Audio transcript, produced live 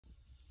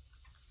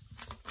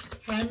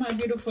Hi my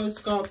beautiful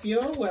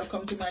Scorpio,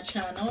 welcome to my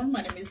channel.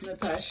 My name is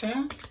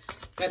Natasha,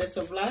 Goddess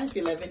of Life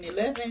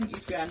 1111.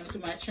 If you are new to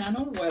my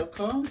channel,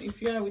 welcome.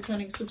 If you are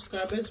returning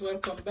subscribers,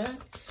 welcome back.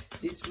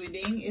 This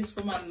reading is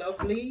for my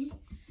lovely,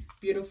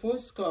 beautiful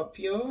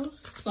Scorpio,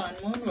 Sun,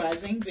 Moon,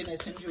 Rising,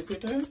 Venus and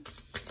Jupiter.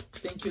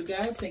 Thank you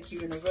God, thank you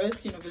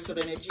universe, universal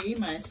energy,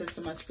 my ancestor,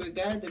 my spirit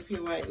guide, the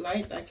pure white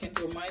light,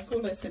 Archangel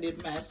Michael,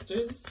 ascended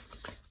masters.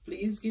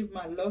 Please give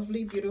my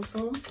lovely,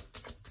 beautiful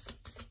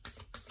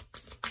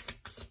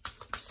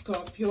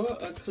Scorpio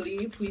a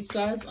clear,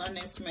 precise,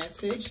 honest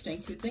message.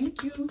 Thank you,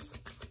 thank you.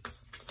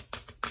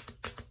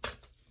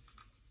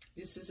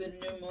 This is a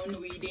new moon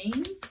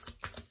reading.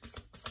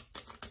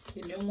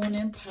 The new moon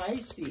in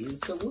Pisces.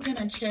 So we're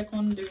gonna check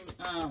on the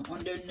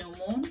new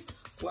moon.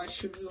 What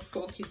should you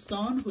focus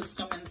on? Who's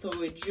coming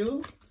towards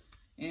you?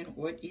 And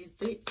what is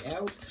the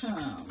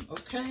outcome?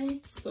 Okay,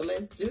 so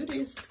let's do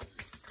this.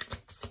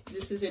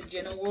 This is a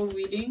general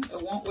reading.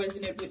 It won't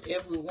resonate with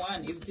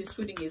everyone. If this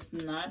reading is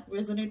not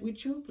resonate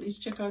with you, please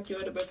check out your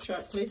other birth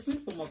chart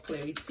placement for more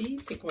clarity.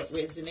 Take what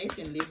resonates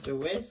and leave the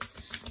rest.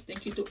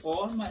 Thank you to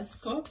all my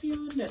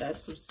Scorpio that are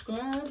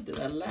subscribed, that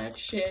are like,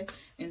 share,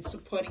 and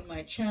supporting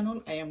my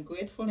channel. I am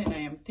grateful and I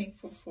am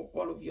thankful for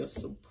all of your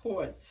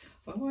support.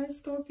 All right,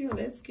 Scorpio,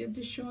 let's get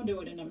this show on the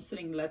road, and I'm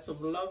sending lots of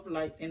love,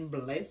 light, and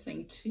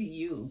blessing to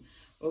you.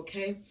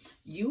 Okay,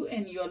 you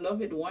and your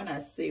loved one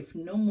are safe.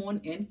 No moon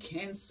in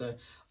Cancer.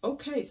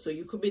 Okay, so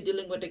you could be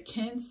dealing with a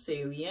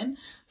Cancerian.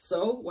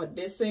 So what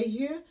they say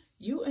here,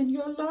 you and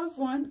your loved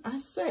one are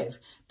safe.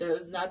 There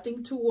is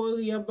nothing to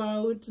worry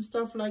about and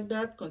stuff like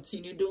that.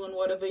 Continue doing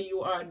whatever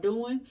you are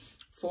doing.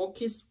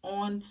 Focus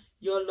on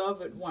your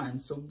loved one.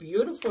 So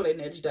beautiful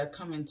energy that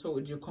coming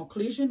towards you.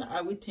 Conclusion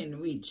are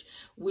within reach.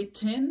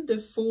 Within the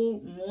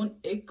full moon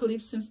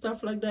eclipse and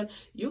stuff like that,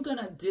 you're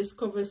gonna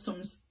discover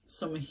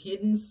some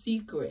hidden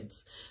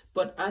secrets.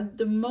 But at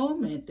the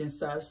moment and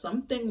stuff,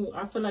 something,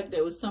 I feel like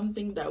there was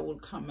something that will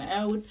come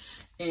out,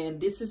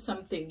 and this is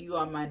something you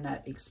might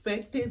not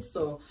expected.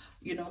 So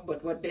you know,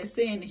 but what they're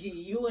saying here,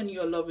 you and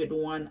your loved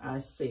one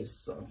are safe.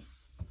 So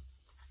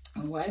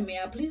all right, may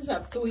I please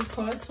have 3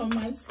 cards for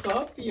my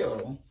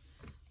Scorpio?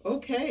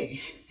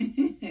 Okay.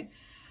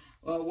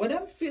 Well, what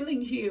I'm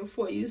feeling here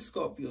for you,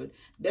 Scorpio,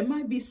 there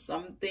might be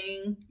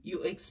something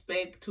you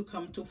expect to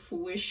come to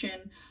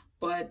fruition,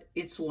 but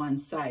it's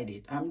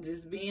one-sided. I'm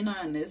just being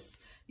honest,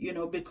 you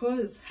know,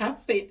 because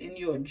have faith in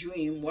your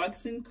dream.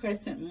 Waxing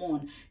crescent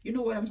moon. You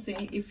know what I'm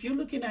saying? If you're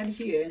looking at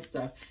here and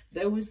stuff,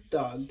 there is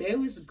dark, there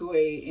is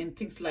gray and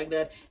things like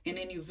that. And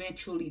then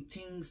eventually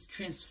things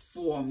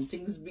transform,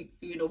 things be,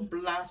 you know,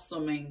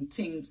 blossoming,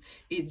 things,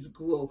 it's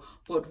grow.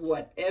 But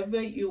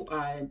whatever you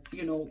are,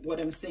 you know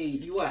what I'm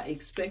saying, you are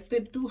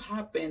expected to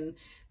happen,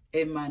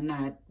 it might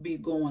not be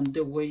going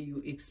the way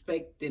you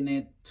expecting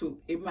it to.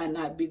 It might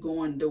not be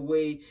going the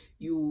way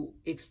you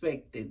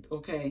expected,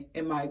 okay?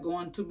 Am I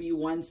going to be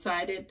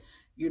one-sided?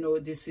 You know,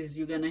 this is,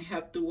 you're going to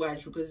have to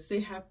watch, because they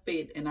have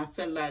faith. And I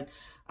felt like,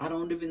 I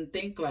don't even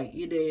think like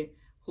either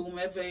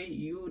whomever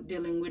you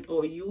dealing with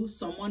or you,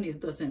 someone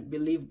doesn't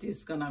believe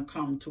this going to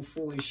come to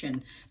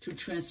fruition, to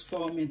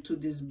transform into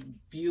this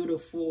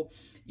beautiful,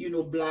 you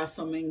know,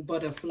 blossoming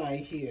butterfly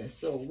here.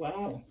 So,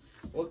 wow.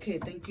 Okay,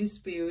 thank you,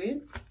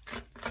 Spirit.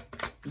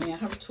 May I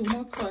have 2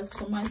 more cards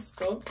for my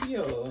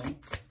Scorpio?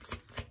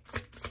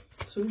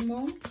 2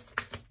 more.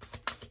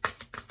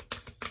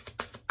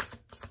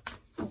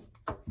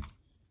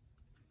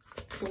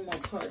 2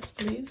 more cards,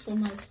 please, for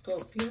my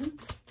Scorpio.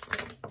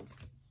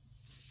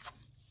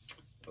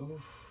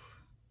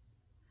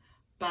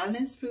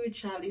 Balance,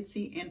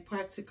 spirituality, and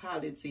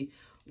practicality.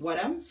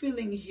 What I'm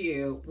feeling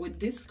here with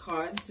these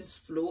cards, this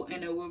flow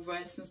and a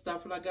reverse and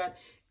stuff like that,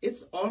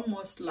 it's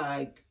almost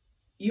like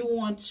you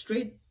want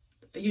straight,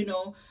 you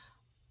know,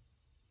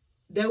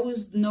 there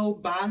was no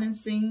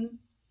balancing,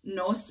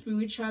 no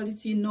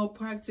spirituality, no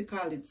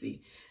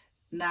practicality.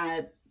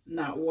 Not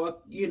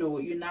what, you know,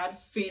 you're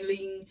not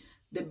feeling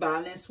the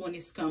balance when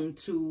it's come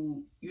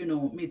to, you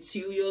know,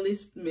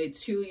 materialize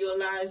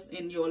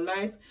in your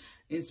life.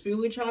 In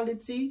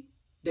spirituality,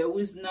 there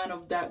was none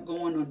of that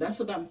going on. That's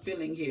what I'm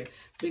feeling here.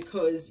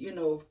 Because, you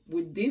know,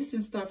 with this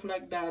and stuff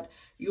like that,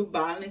 you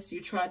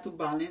try to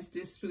balance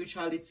this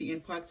spirituality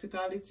and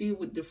practicality.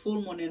 With the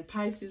full moon in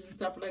Pisces and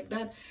stuff like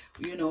that,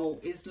 you know,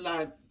 it's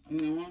like,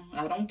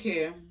 I don't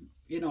care.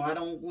 You know, I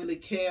don't really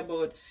care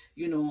about,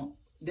 you know,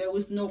 there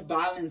was no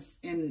balance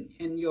in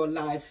your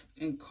life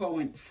in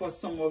current. For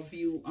some of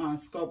you,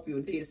 Scorpio,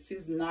 this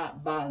is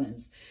not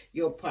balance.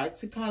 Your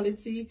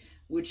practicality,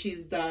 which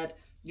is that,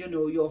 you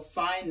know, your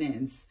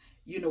finance,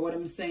 you know what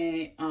I'm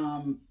saying,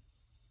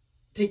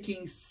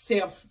 taking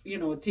self, you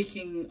know,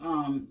 taking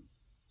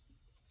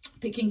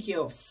care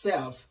of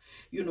self,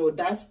 you know,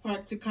 that's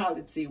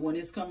practicality. When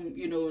it's come,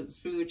 you know,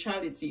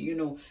 spirituality, you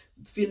know,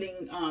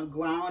 feeling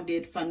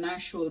grounded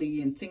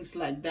financially and things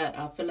like that.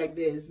 I feel like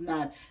it's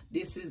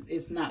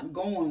not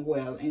going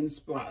well. In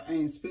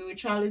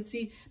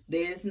spirituality,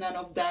 there's none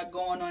of that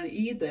going on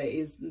either.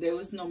 There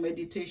is no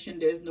meditation,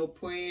 there's no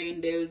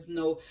praying, there's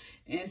no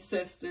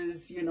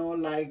ancestors, you know,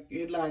 like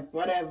you're like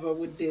whatever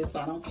with this,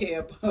 I don't care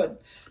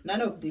about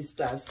none of this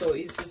stuff. So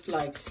it's just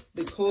like,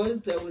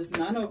 because there was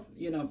none of,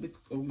 you know,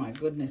 oh my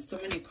goodness, too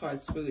many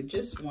cards, Spirit,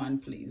 just one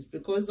please.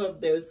 Because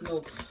of there's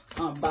no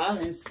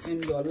balance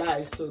in your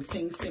life, so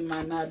things, it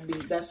might not be,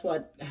 that's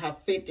what,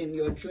 have faith in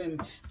your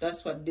dream,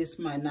 that's what this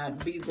might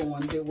not be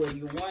going the way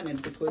you want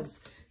it, because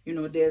you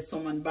know there's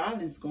some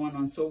unbalance going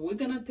on. So we're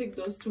gonna take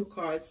those two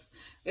cards,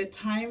 a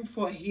time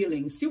for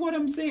healing. See what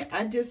I'm saying?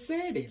 I just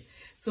said it.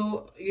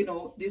 So you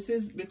know, this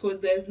is because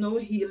there's no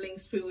healing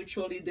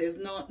spiritually, there's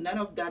none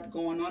of that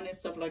going on and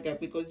stuff like that,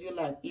 because you're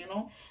like, you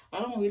know,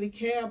 I don't really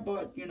care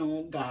about, you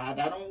know, God,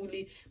 I don't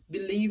really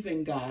believe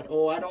in God,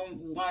 or I don't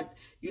want,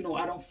 you know,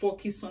 I don't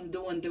focus on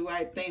doing the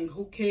right thing.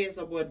 Who cares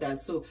about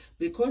that? So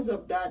because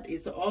of that,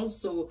 it's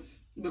also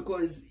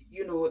because,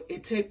 you know,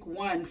 it take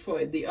one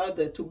for the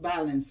other to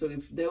balance. So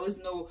if there was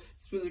no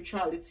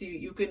spirituality,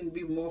 you can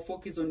be more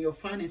focused on your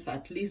finance.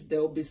 At least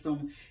there will be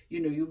some, you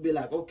know, you'll be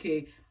like,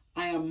 okay,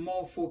 I am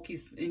more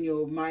focused in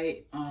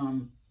my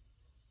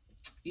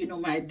you know,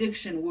 my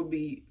addiction would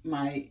be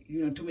my,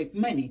 you know, to make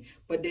money,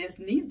 but there's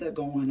neither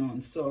going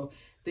on. So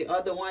the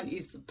other one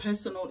is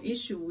personal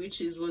issue,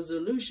 which is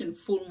resolution,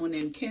 full moon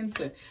and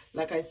Cancer.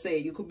 Like I say,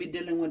 you could be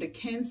dealing with a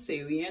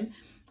Cancerian,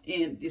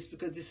 and it's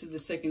because this is the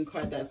second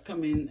card that's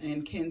coming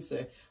in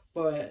Cancer.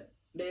 But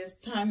there's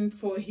time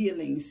for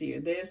healings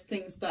here. There's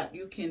things that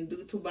you can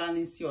do to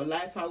balance your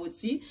life, I would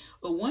see.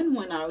 But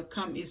one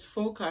outcome is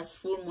focus,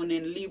 full moon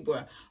in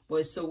Libra.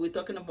 But so we're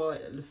talking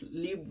about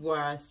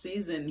Libra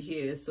season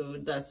here. So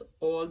that's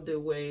all the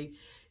way,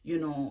 you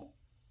know,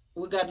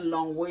 we got a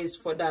long ways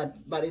for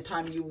that. By the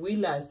time you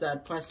realize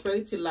that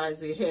prosperity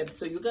lies ahead,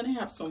 so you're gonna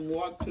have some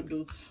work to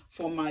do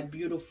for my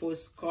beautiful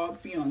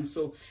Scorpion.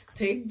 So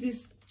take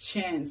this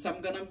chance,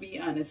 I'm gonna be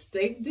honest,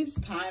 take this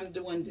time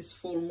during this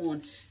full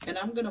moon, and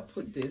I'm gonna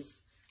put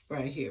this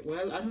right here.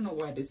 Well, I don't know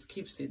why this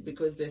keeps it,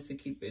 because there's a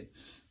keep it.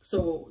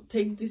 So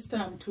take this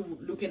time to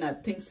looking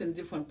at things in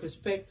different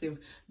perspective.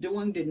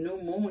 During the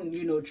new moon,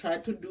 you know, try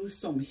to do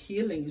some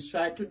healings,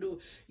 try to do,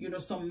 you know,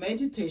 some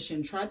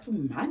meditation, try to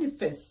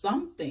manifest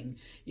something,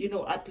 you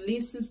know, at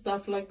least and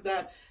stuff like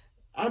that.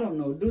 I don't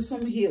know, do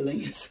some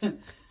healings.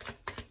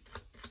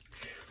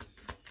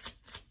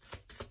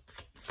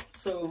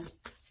 So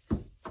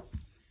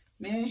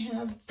may I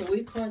have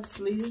 3 cards,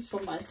 please,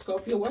 for my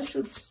Scorpio? What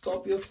should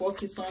Scorpio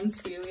focus on,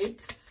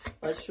 Spirit?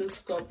 What should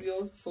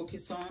Scorpio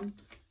focus on?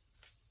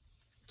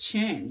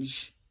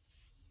 Change.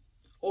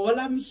 All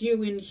I'm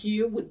hearing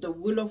here with the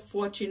Wheel of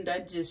Fortune,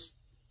 that just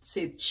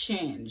said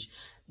change.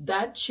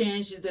 That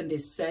change is a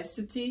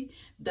necessity.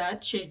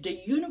 That change, the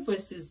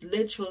universe is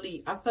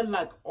literally, I feel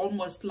like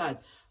almost like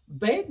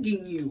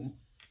begging you.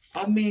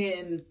 I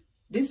mean,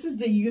 this is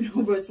the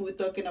universe we're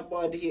talking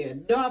about here.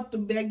 Don't have to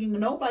begging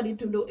nobody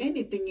to do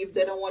anything if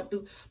they don't want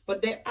to,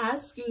 but they're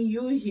asking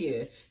you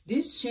here.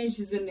 This change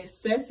is a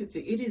necessity.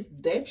 It is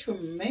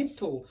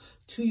detrimental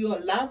to your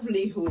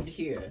livelihood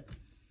here.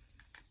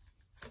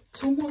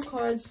 2 more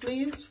cards,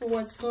 please, for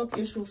what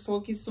Scorpio should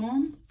focus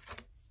on.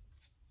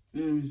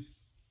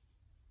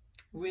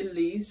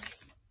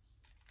 Release.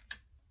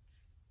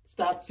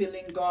 Stop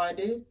feeling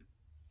guarded.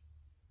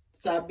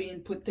 Stop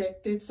being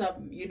protected.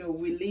 Stop, you know,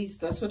 release.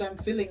 That's what I'm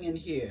feeling in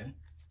here.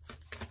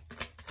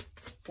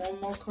 4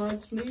 more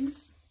cards,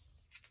 please.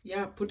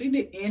 Yeah, putting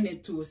the end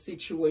into a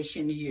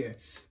situation here,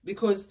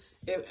 because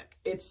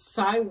it's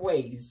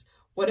sideways.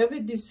 Whatever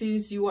this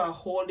is you are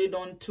holding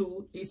on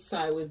to is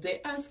sideways. They're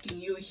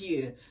asking you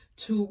here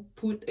to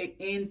put an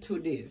end to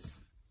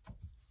this.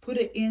 Put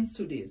an end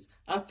to this.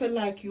 I feel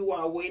like you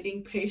are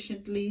waiting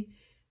patiently,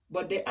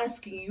 but they're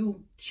asking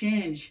you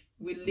change,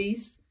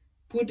 release,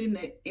 putting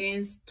an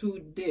end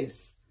to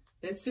this.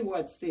 Let's see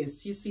what's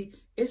this. You see,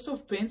 Ace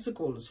of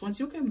Pentacles. Once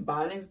you can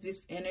balance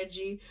this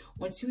energy,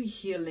 once you're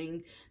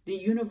healing, the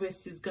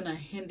universe is gonna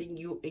handing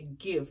you a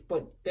gift.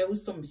 But there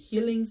was some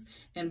healings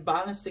and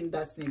balancing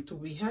that's need to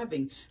be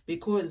having,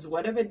 because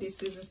whatever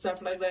this is and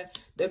stuff like that,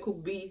 there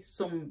could be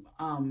some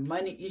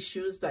money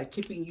issues that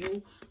keeping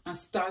you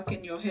stuck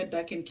in your head,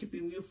 that can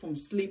keeping you from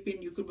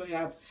sleeping. You could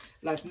have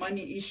like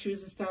money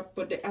issues and stuff,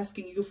 but they're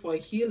asking you for a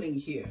healing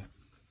here.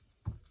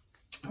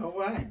 All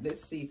right,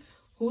 let's see.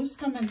 Who's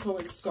coming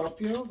towards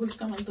Scorpio? Who's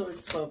coming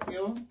towards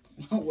Scorpio?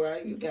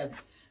 Well, you got,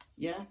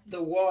 yeah,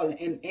 the wall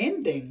and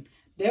ending.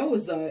 There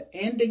was an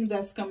ending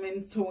that's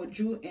coming towards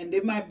you, and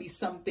there might be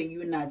something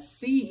you're not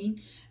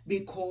seeing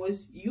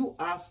because you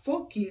are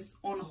focused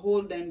on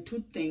holding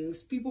to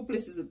things, people,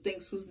 places, and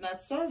things who's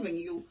not serving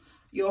you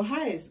your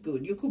highest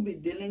good. You could be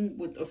dealing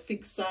with a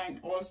fixed sign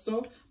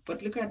also,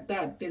 but look at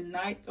that, the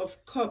Knight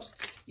of Cups,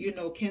 you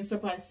know, Cancer,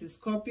 Pisces,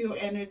 Scorpio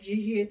energy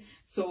here.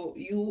 So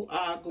you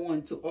are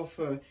going to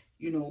offer,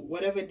 you know,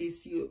 whatever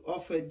this you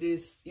offer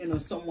this, you know,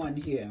 someone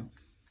here.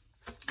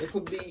 It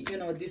could be, you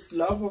know, this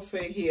love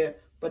affair here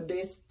but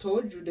they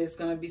told you there's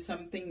gonna be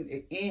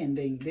something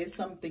ending. There's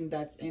something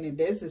that's in it.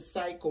 There's a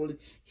cycle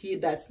here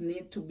that's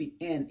need to be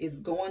end. It's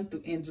going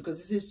to end because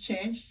this is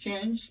change,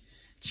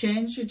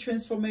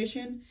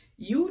 transformation.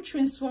 You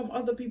transform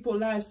other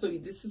people's lives, so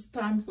this is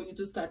time for you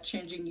to start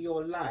changing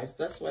your lives.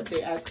 That's what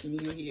they're asking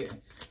you here.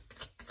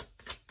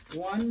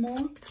 One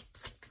more.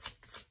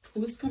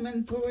 Who's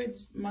coming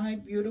towards my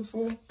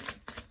beautiful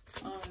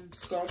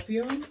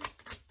Scorpio?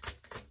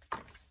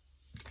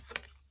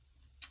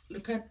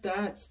 Look at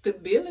that.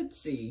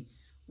 Stability.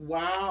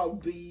 Wow,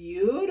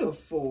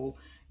 beautiful.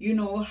 You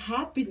know,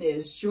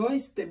 happiness, joy,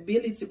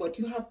 stability, but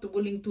you have to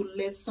willing to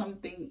let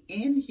something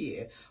in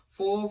here.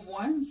 Four of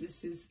Wands,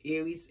 this is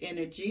Aries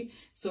energy.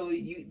 So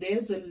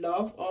there's a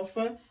love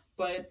offer,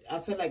 but I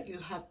feel like you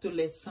have to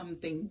let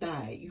something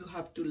die. You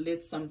have to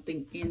let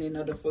something in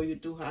order for you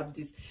to have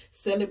this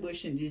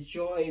celebration, this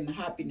joy and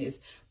happiness.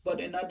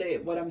 But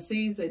what I'm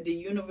saying is that the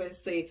universe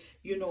say,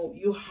 you know,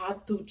 you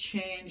have to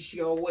change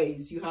your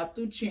ways. You have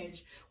to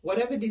change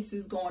whatever this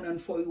is going on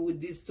for you with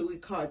these 3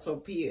 cards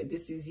up here.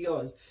 This is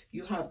yours.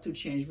 You have to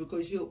change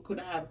because you could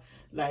have,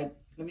 like,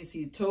 let me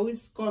see,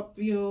 Taurus,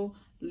 Scorpio,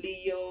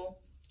 Leo,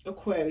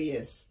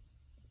 Aquarius.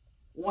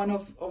 One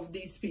of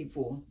these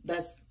people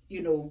that's,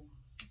 you know,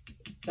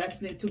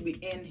 that's need to be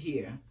in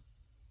here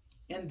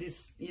in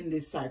this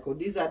cycle.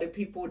 These are the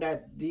people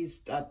that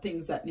these are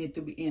things that need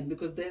to be in,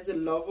 because there's a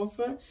love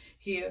offer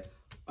here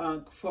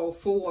for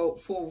four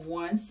of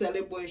Wands,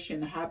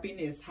 celebration,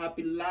 happiness,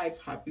 happy life,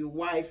 happy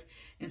wife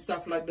and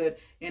stuff like that.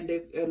 And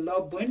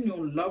the brand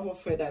new love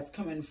affair that's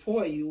coming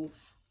for you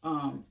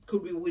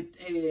could be with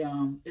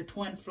a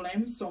twin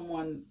flame,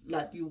 someone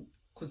that you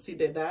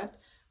consider that,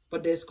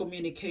 but there's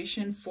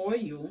communication for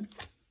you.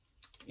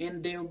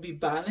 And there will be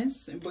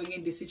balance and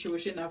bringing the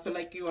situation. I feel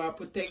like you are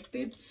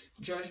protected.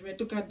 Judgment,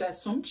 look at that.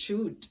 Some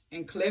truth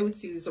and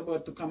clarity is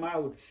about to come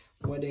out,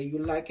 whether you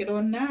like it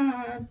or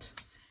not.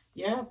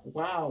 Yeah,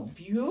 wow,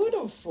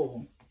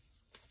 beautiful.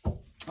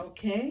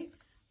 Okay,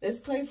 let's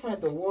clarify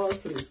the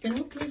world, please. Can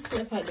you please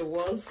clarify the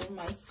world for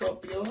my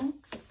Scorpio?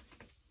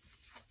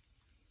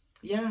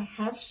 Yeah,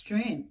 have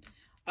strength.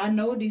 I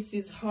know this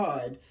is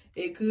hard.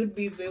 It could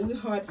be very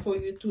hard for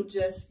you to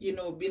just, you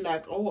know, be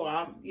like, oh,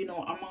 I'm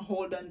gonna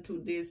hold on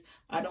to this.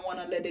 I don't want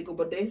to let it go.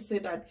 But they say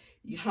that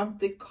you have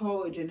the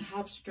courage and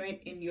have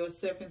strength in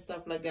yourself and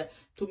stuff like that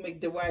to make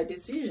the right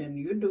decision.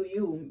 You do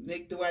you.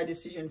 Make the right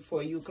decision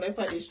for you.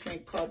 Clarify the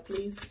strength card,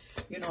 please.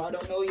 You know, I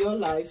don't know your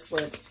life,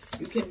 but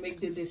you can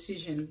make the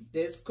decision.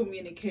 There's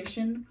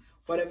communication,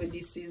 whatever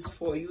this is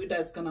for you,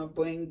 that's going to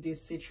bring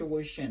this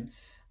situation.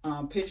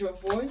 Page of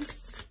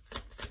voice.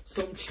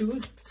 Some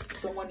truth.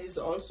 Someone is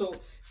also,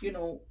 you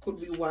know,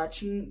 could be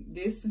watching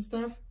this and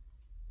stuff,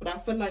 but I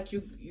feel like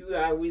you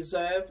are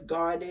reserved,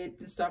 guarded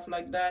and stuff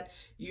like that,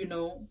 you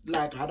know,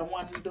 like, I don't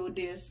want to do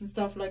this and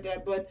stuff like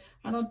that. But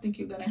I don't think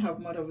you're gonna have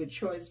much of a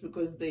choice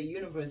because the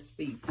universe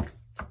speaks.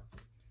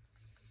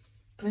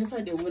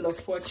 Clarify the Wheel of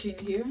Fortune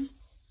here.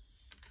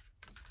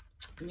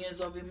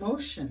 Muse of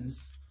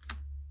Emotions.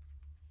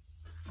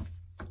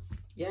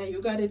 Yeah,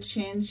 you got to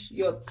change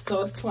your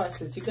thought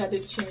process. You got to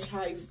change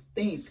how you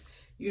think.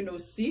 You know,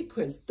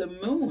 secrets, the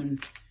moon.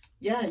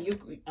 Yeah,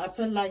 I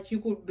feel like you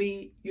could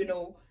be, you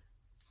know,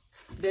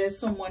 there's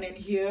someone in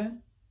here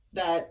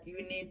that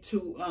you need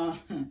to,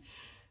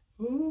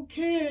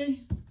 okay,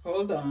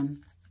 hold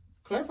on.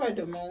 Clarify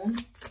the moon.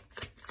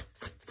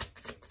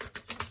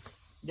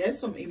 There's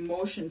some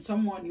emotion,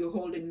 someone you're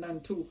holding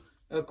on to,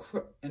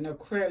 an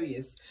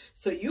Aquarius.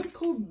 So you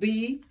could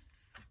be,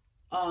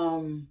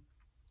 you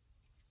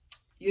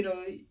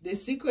know, the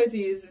secret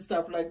is and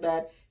stuff like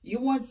that.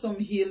 You want some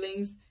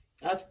healings.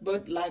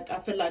 But like, I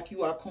feel like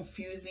you are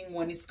confusing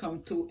when it's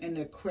come to an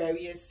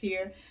Aquarius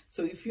here.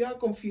 So if you are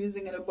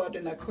confusing it about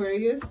an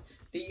Aquarius,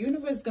 the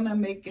universe is gonna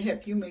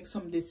help you make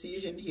some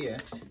decision here.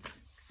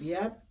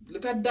 Yep,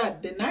 look at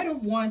that. The Knight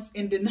of Wands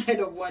and the Knight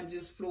of Wands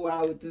just flew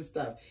out and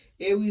stuff.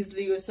 Aries,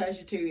 Leo,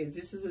 Sagittarius.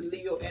 This is a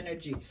Leo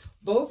energy.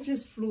 Both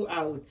just flew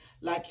out.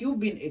 Like, you've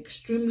been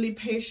extremely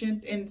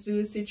patient into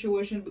the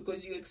situation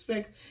because you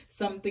expect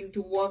something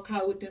to work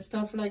out and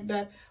stuff like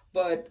that.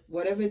 But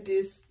whatever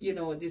this, you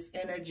know, this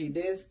energy,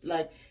 there's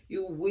like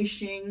you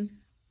wishing,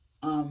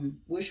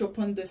 wish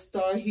upon the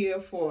star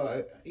here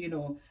for, you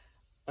know,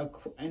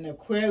 an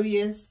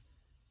Aquarius.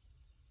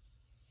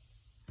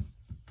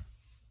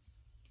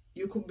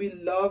 You could be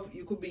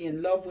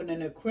in love with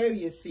an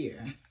Aquarius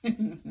here.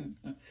 And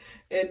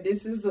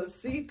this is a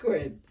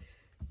secret.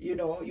 You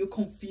know, you're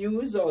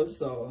confused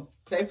also.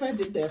 Clarify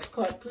the Death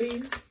card,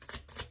 please.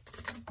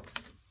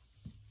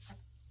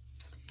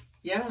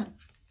 Yeah.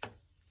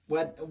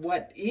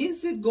 What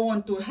is it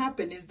going to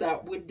happen is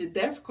that with the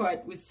Death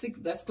card, with 6,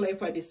 that's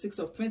clarified the 6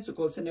 of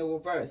Pentacles in the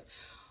reverse.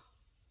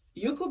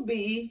 You could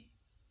be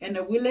in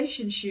a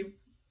relationship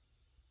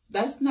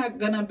that's not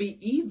gonna be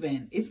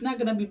even. It's not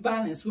gonna be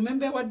balanced.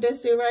 Remember what they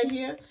say right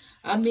here?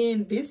 I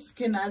mean, this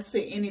cannot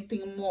say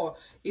anything more.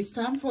 It's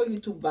time for you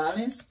to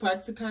balance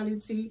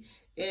practicality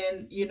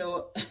and, you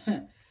know,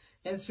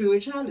 and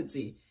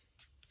spirituality.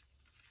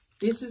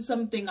 This is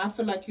something I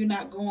feel like you're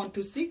not going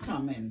to see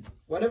coming.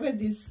 Whatever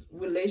this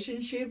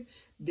relationship,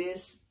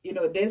 this, you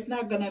know, there's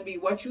not going to be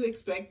what you're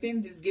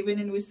expecting. This giving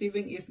and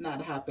receiving is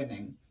not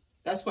happening.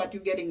 That's what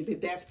you're getting, the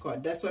Death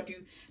card. That's what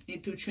you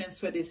need to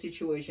transfer the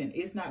situation.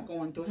 It's not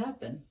going to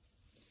happen.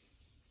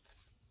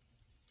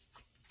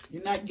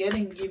 You're not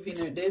getting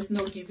giving. There's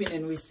no giving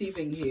and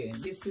receiving here.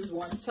 This is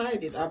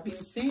one-sided. I've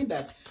been saying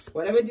that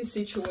whatever the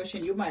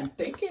situation, you might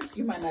think it,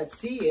 you might not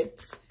see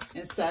it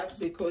and stuff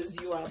because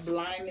you are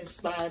blind,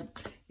 it's bad,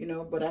 you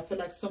know. But I feel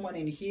like someone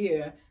in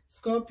here,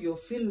 Scorpio,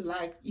 feel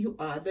like you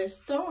are the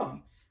star.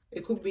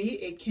 It could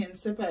be a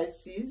Cancer,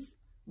 Pisces,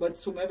 but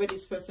whomever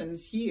this person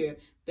is here,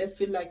 they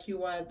feel like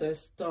you are the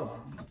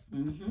star.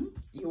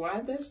 You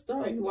are the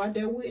star. You are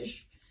their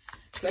wish.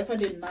 Except for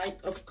the Knight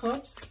of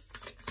Cups.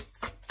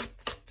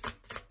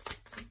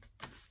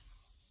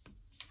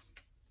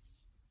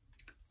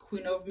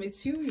 Queen of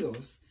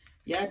Materials.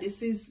 Yeah,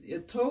 this is a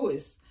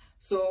Taurus.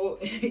 So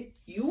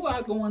you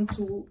are going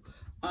to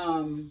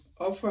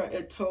offer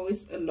a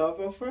Taurus a love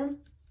offer.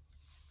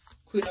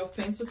 Queen of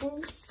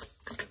Pentacles.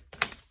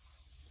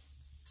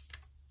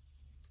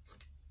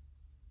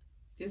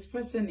 This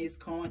person is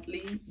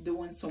currently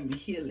doing some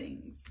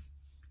healings.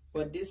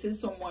 But this is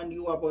someone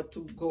you are about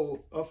to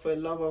go offer a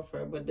love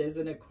offer. But there's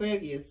an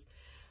Aquarius.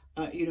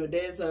 You know,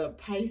 there's a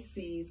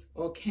Pisces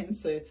or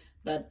Cancer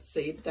that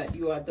say that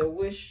you are the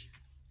wish.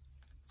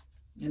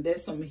 And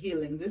there's some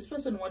healing. This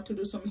person wants to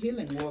do some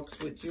healing works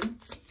with you.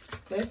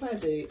 Clarify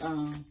the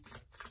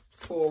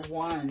 4 of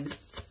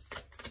Wands.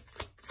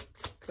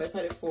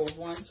 Clarify the 4 of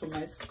Wands for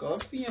my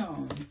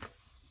Scorpion.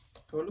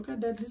 Oh, look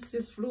at that. This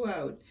just flew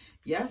out.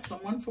 Yeah,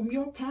 someone from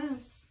your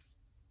past.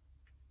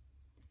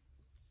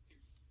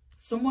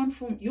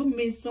 You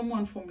miss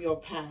someone from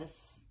your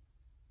past.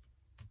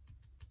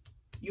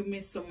 You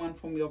miss someone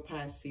from your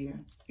past here.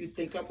 You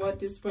think about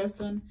this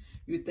person.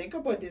 You think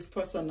about this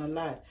person a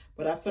lot.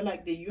 But I feel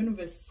like the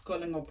universe is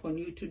calling upon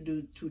you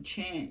to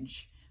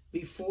change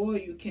before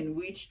you can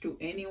reach to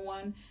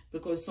anyone.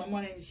 Because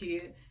someone in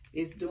here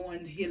is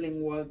doing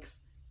healing works.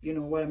 You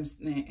know what I'm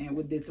saying?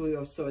 With the 3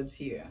 of Swords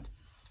here.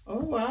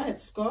 All right,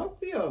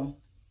 Scorpio.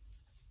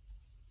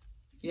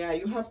 Yeah,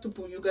 you're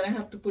gonna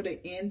have to put an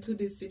end to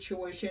this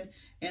situation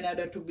in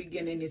order to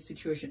begin any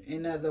situation,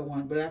 another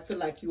one. But I feel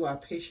like you are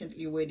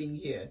patiently waiting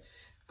here.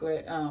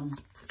 Can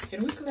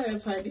we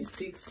clarify the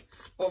 6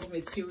 of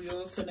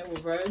Materials in the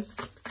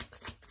reverse?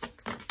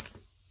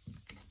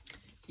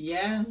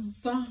 Yes,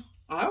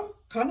 I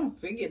kind of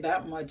figured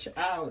that much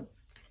out.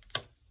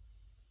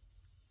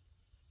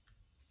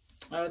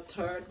 A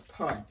third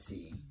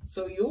party.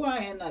 So you are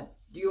in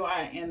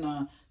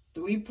a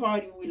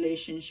 3-party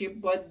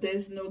relationship, but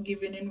there's no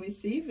giving and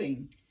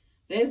receiving.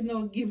 There's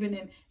no giving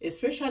in,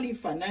 especially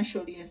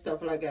financially and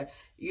stuff like that.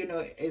 You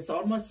know, it's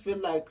almost feel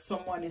like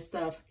someone and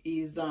stuff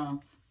is,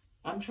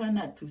 I'm trying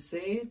not to say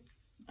it.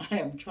 I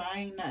am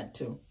trying not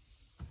to.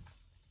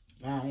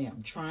 I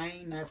am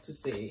trying not to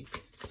say it.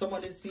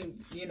 Someone is,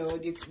 you know,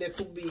 you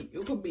could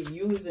be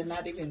used and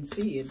not even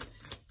see it.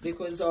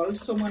 Because all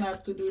someone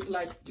have to do is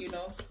like, you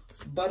know,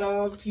 butter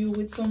up you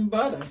with some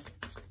butter.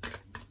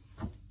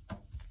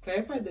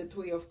 Clarify the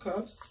 3 of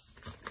Cups.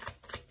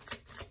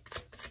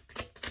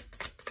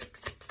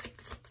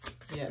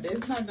 Yeah,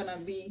 there's not gonna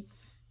be,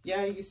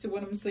 yeah, you see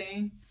what I'm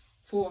saying?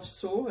 4 of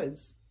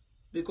Swords.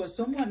 Because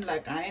someone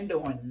like, I ain't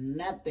doing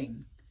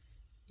nothing.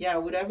 Yeah,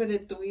 whatever the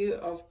 3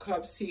 of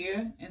Cups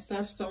here and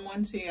stuff,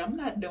 someone say, I'm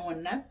not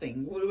doing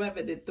nothing.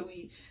 Whatever the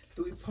three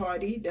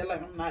party, they're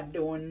like, I'm not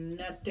doing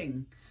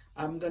nothing.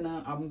 I'm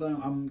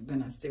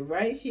gonna stay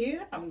right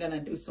here. I'm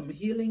gonna do some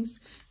healings.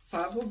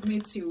 5 of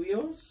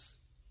Materials.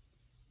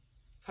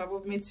 5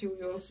 of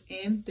Materials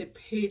and the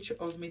Page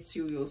of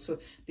Materials. So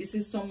this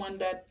is someone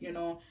that, you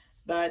know,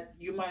 that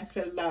you might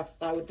feel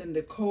left out in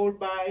the cold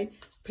by.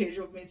 Page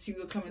of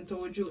Material coming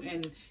towards you.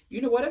 And,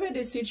 you know, whatever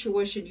the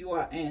situation you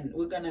are in,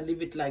 we're going to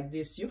leave it like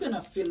this. You're going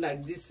to feel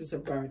like this is a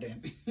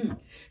burden.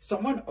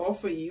 Someone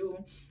offer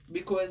you,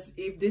 because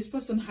if this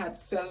person had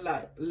felt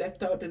like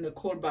left out in the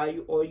cold by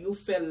you, or you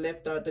felt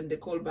left out in the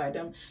cold by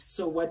them,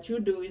 so what you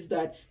do is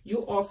that you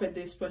offer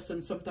this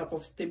person some type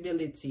of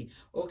stability.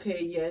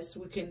 Okay, yes,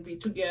 we can be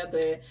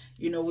together,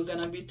 you know, we're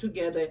gonna be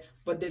together.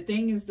 But the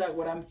thing is that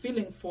what I'm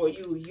feeling for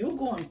you, you're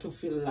going to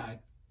feel like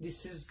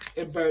this is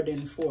a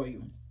burden for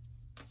you.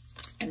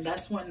 And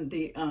that's when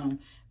the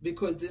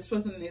because this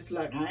person is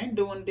like, I ain't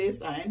doing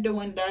this, I ain't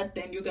doing that,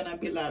 then you're gonna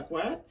be like,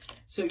 what?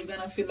 So you're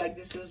gonna feel like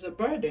this is a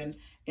burden,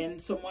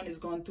 and someone is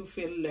going to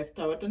feel left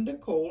out in the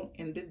cold,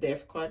 and the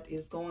Death card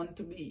is going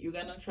to be, you're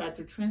gonna try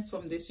to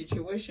transform this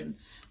situation,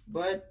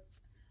 but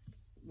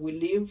we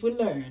live, we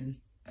learn.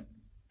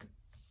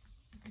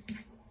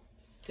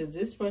 Because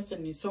this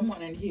person is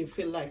someone in here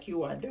feel like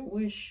you are the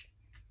wish,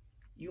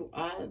 you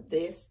are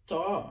the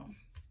star.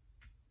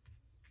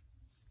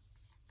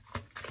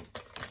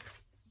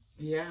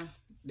 Yeah,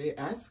 they're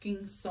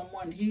asking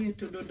someone here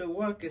to do the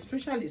work,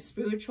 especially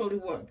spiritual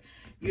work.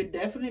 You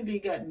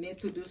definitely need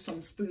to do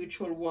some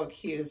spiritual work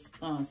here,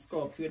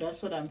 Scorpio.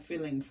 That's what I'm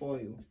feeling for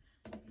you.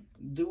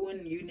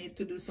 you need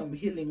to do some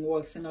healing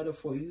works in order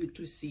for you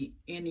to see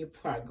any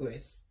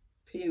progress,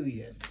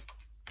 period.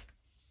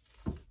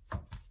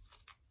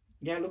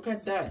 Yeah, look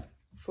at that.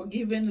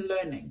 Forgiving,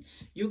 learning.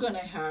 You're going to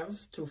have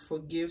to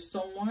forgive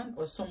someone,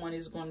 or someone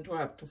is going to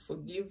have to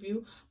forgive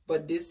you.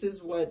 But this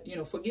is what, you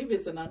know, forgive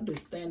is an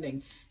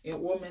understanding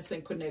in romance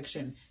and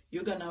connection.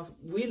 You're going to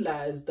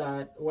realize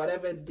that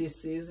whatever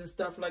this is and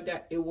stuff like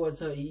that, it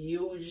was a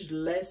huge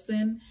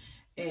lesson,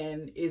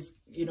 and is,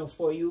 you know,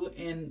 for you,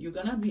 and you're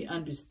going to be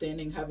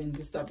understanding, having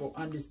this type of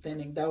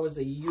understanding. That was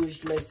a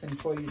huge lesson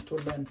for you to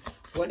learn,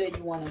 whether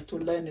you wanted to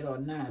learn it or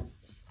not.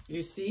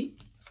 You see?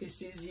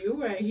 This is you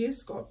right here,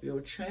 Scorpio.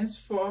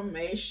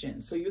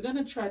 Transformation. So you're going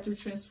to try to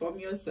transform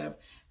yourself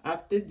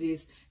after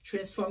this.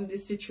 Transform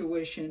this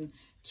situation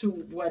to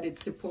what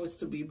it's supposed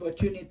to be. But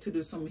you need to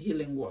do some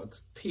healing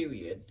works,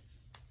 period.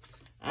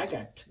 I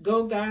got to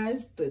go,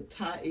 guys. The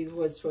time, it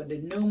was for the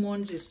new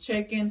moon, just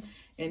checking.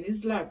 And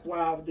it's like,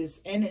 wow, this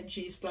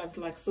energy is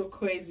like so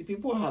crazy.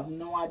 People have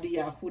no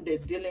idea who they're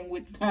dealing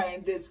with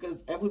behind this, because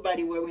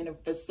everybody wearing a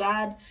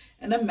facade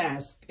and a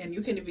mask. And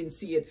you can even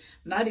see it.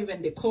 Not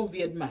even the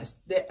COVID mask.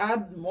 They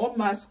add more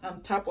masks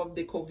on top of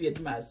the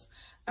COVID mask.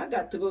 I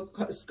got to go,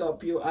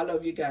 Scorpio. I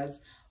love you guys.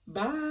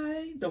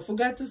 Bye. Don't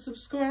forget to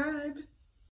subscribe.